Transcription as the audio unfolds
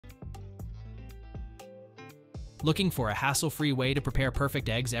Looking for a hassle-free way to prepare perfect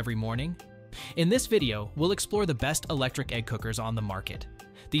eggs every morning? In this video, we'll explore the best electric egg cookers on the market.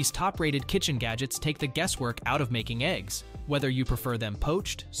 These top-rated kitchen gadgets take the guesswork out of making eggs, whether you prefer them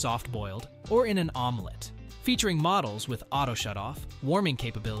poached, soft-boiled, or in an omelet. Featuring models with auto shutoff, warming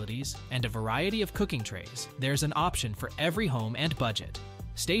capabilities, and a variety of cooking trays, there's an option for every home and budget.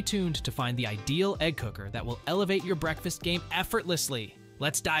 Stay tuned to find the ideal egg cooker that will elevate your breakfast game effortlessly.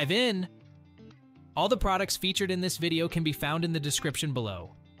 Let's dive in! All the products featured in this video can be found in the description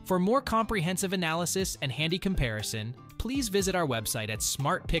below. For more comprehensive analysis and handy comparison, please visit our website at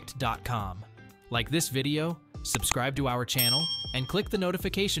smartpicked.com. Like this video, subscribe to our channel, and click the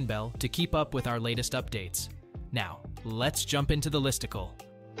notification bell to keep up with our latest updates. Now, let's jump into the listicle.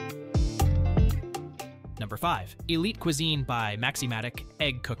 Number 5. Elite Cuisine by Maxi-Matic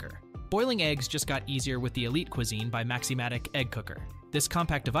Egg Cooker. Boiling eggs just got easier with the Elite Cuisine by Maxi-Matic Egg Cooker. This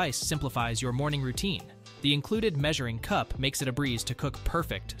compact device simplifies your morning routine. The included measuring cup makes it a breeze to cook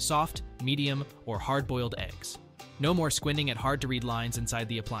perfect, soft, medium, or hard-boiled eggs. No more squinting at hard-to-read lines inside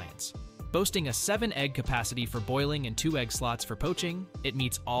the appliance. Boasting a 7-egg capacity for boiling and 2 egg slots for poaching, it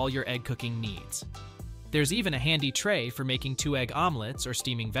meets all your egg cooking needs. There's even a handy tray for making 2-egg omelets or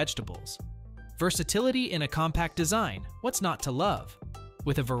steaming vegetables. Versatility in a compact design, what's not to love?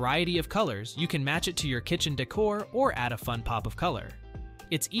 With a variety of colors, you can match it to your kitchen decor or add a fun pop of color.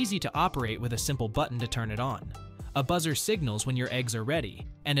 It's easy to operate with a simple button to turn it on. A buzzer signals when your eggs are ready,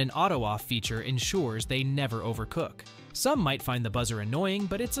 and an auto-off feature ensures they never overcook. Some might find the buzzer annoying,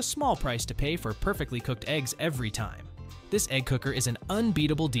 but it's a small price to pay for perfectly cooked eggs every time. This egg cooker is an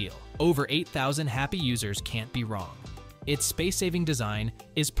unbeatable deal. Over 8,000 happy users can't be wrong. Its space-saving design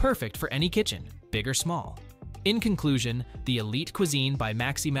is perfect for any kitchen, big or small. In conclusion, the Elite Cuisine by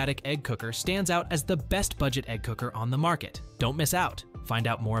Maxi-Matic Egg Cooker stands out as the best budget egg cooker on the market. Don't miss out. Find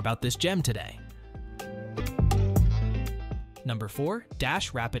out more about this gem today. Number 4.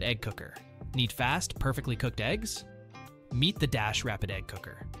 Dash Rapid Egg Cooker. Need fast, perfectly cooked eggs? Meet the Dash Rapid Egg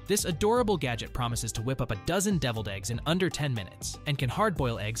Cooker. This adorable gadget promises to whip up a dozen deviled eggs in under 10 minutes and can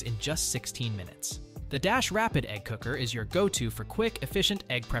hard-boil eggs in just 16 minutes. The Dash Rapid Egg Cooker is your go-to for quick, efficient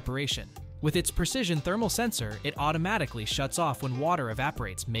egg preparation. With its precision thermal sensor, it automatically shuts off when water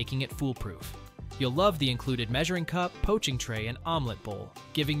evaporates, making it foolproof. You'll love the included measuring cup, poaching tray, and omelet bowl,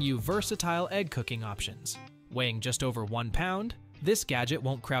 giving you versatile egg cooking options. Weighing just over 1 pound, this gadget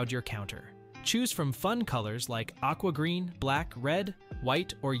won't crowd your counter. Choose from fun colors like aqua green, black, red,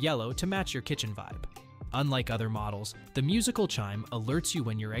 white, or yellow to match your kitchen vibe. Unlike other models, the musical chime alerts you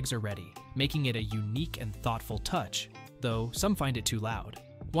when your eggs are ready, making it a unique and thoughtful touch, though some find it too loud.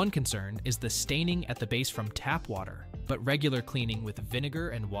 One concern is the staining at the base from tap water, but regular cleaning with vinegar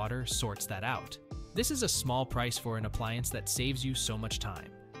and water sorts that out. This is a small price for an appliance that saves you so much time.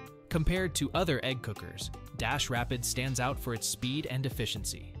 Compared to other egg cookers, Dash Rapid stands out for its speed and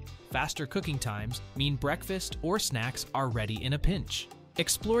efficiency. Faster cooking times mean breakfast or snacks are ready in a pinch.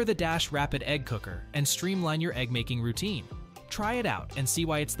 Explore the Dash Rapid Egg Cooker and streamline your egg-making routine. Try it out and see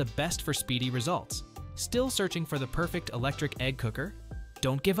why it's the best for speedy results. Still searching for the perfect electric egg cooker?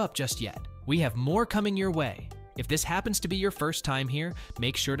 Don't give up just yet. We have more coming your way. If this happens to be your first time here,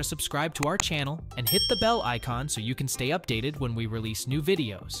 make sure to subscribe to our channel and hit the bell icon so you can stay updated when we release new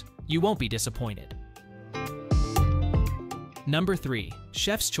videos. You won't be disappointed. Number 3.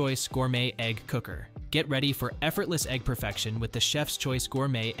 Chef's Choice Gourmet Egg Cooker. Get ready for effortless egg perfection with the Chef's Choice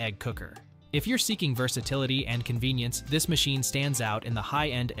Gourmet Egg Cooker. If you're seeking versatility and convenience, this machine stands out in the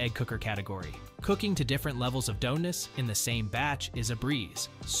high-end egg cooker category. Cooking to different levels of doneness in the same batch is a breeze.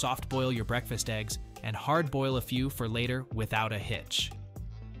 Soft boil your breakfast eggs and hard boil a few for later without a hitch.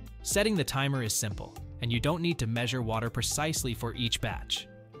 Setting the timer is simple, and you don't need to measure water precisely for each batch.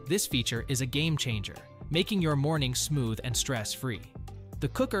 This feature is a game changer, making your morning smooth and stress-free. The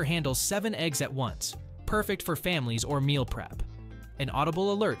cooker handles 7 eggs at once, perfect for families or meal prep. An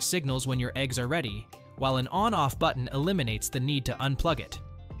audible alert signals when your eggs are ready, while an on-off button eliminates the need to unplug it.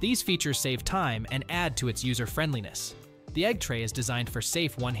 These features save time and add to its user-friendliness. The egg tray is designed for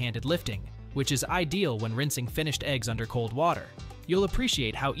safe one-handed lifting, which is ideal when rinsing finished eggs under cold water. You'll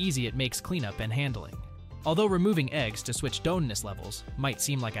appreciate how easy it makes cleanup and handling. Although removing eggs to switch doneness levels might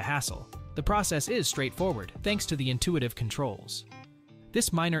seem like a hassle, the process is straightforward thanks to the intuitive controls.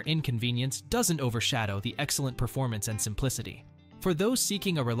 This minor inconvenience doesn't overshadow the excellent performance and simplicity. For those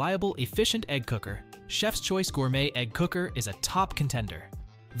seeking a reliable, efficient egg cooker, Chef's Choice Gourmet Egg Cooker is a top contender.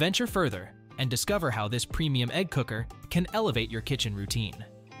 Venture further and discover how this premium egg cooker can elevate your kitchen routine.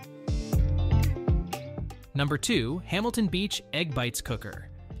 Number 2. Hamilton Beach Egg Bites Cooker.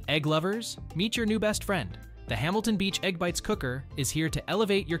 Egg lovers, meet your new best friend. The Hamilton Beach Egg Bites Cooker is here to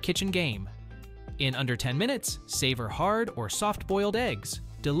elevate your kitchen game. In under 10 minutes, savor hard or soft-boiled eggs,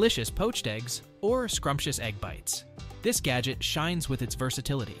 delicious poached eggs, or scrumptious egg bites. This gadget shines with its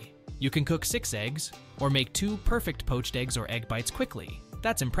versatility. You can cook 6 eggs, or make 2 perfect poached eggs or egg bites quickly.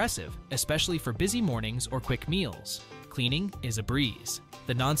 That's impressive, especially for busy mornings or quick meals. Cleaning is a breeze.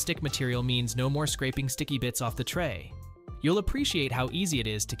 The non-stick material means no more scraping sticky bits off the tray. You'll appreciate how easy it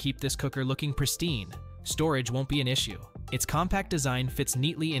is to keep this cooker looking pristine. Storage won't be an issue. Its compact design fits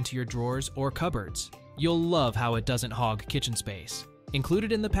neatly into your drawers or cupboards. You'll love how it doesn't hog kitchen space.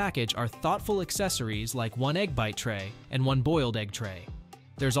 Included in the package are thoughtful accessories like 1 egg bite tray and 1 boiled egg tray.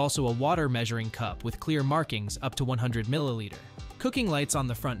 There's also a water measuring cup with clear markings up to 100 milliliter. Cooking lights on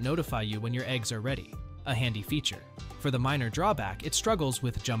the front notify you when your eggs are ready, a handy feature. For the minor drawback, it struggles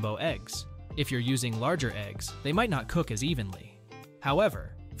with jumbo eggs. If you're using larger eggs, they might not cook as evenly.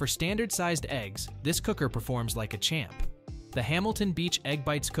 However, for standard-sized eggs, this cooker performs like a champ. The Hamilton Beach Egg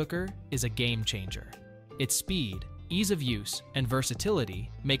Bites cooker is a game changer. Its speed, ease of use, and versatility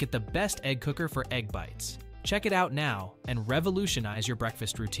make it the best egg cooker for egg bites. Check it out now and revolutionize your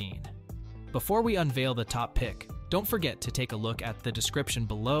breakfast routine. Before we unveil the top pick, don't forget to take a look at the description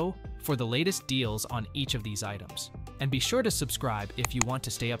below for the latest deals on each of these items. And be sure to subscribe if you want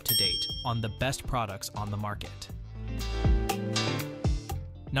to stay up to date on the best products on the market.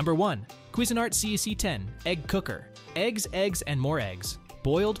 Number 1. Cuisinart CEC-10 Egg Cooker. Eggs, eggs, and more eggs.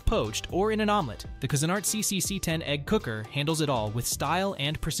 Boiled, poached, or in an omelet, the Cuisinart CEC-10 Egg Cooker handles it all with style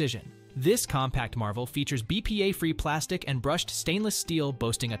and precision. This compact marvel features BPA-free plastic and brushed stainless steel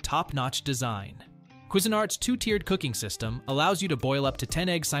boasting a top-notch design. Cuisinart's 2-tiered cooking system allows you to boil up to 10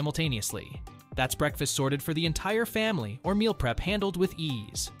 eggs simultaneously. That's breakfast sorted for the entire family or meal prep handled with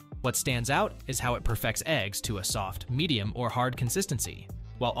ease. What stands out is how it perfects eggs to a soft, medium, or hard consistency,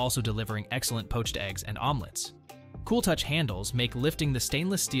 while also delivering excellent poached eggs and omelets. Cool Touch handles make lifting the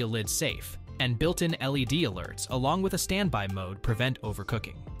stainless steel lid safe, and built-in LED alerts along with a standby mode prevent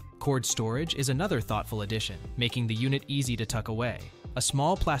overcooking. Cord storage is another thoughtful addition, making the unit easy to tuck away. A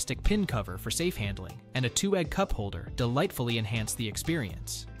small plastic pin cover for safe handling and a 2-egg cup holder delightfully enhance the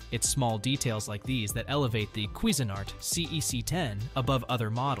experience. It's small details like these that elevate the Cuisinart CEC-10 above other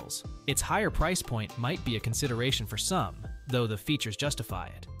models. Its higher price point might be a consideration for some, though the features justify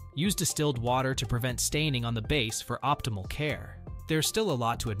it. Use distilled water to prevent staining on the base for optimal care. There's still a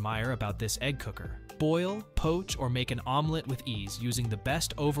lot to admire about this egg cooker. Boil, poach, or make an omelet with ease using the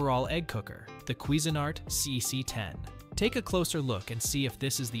best overall egg cooker, the Cuisinart CEC-10. Take a closer look and see if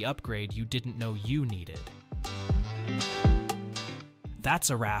this is the upgrade you didn't know you needed. That's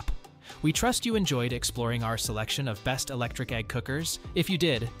a wrap. We trust you enjoyed exploring our selection of best electric egg cookers. If you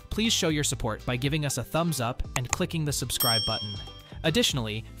did, please show your support by giving us a thumbs up and clicking the subscribe button.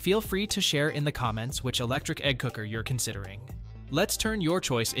 Additionally, feel free to share in the comments which electric egg cooker you're considering. Let's turn your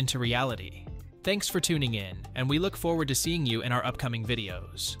choice into reality. Thanks for tuning in, and we look forward to seeing you in our upcoming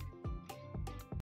videos.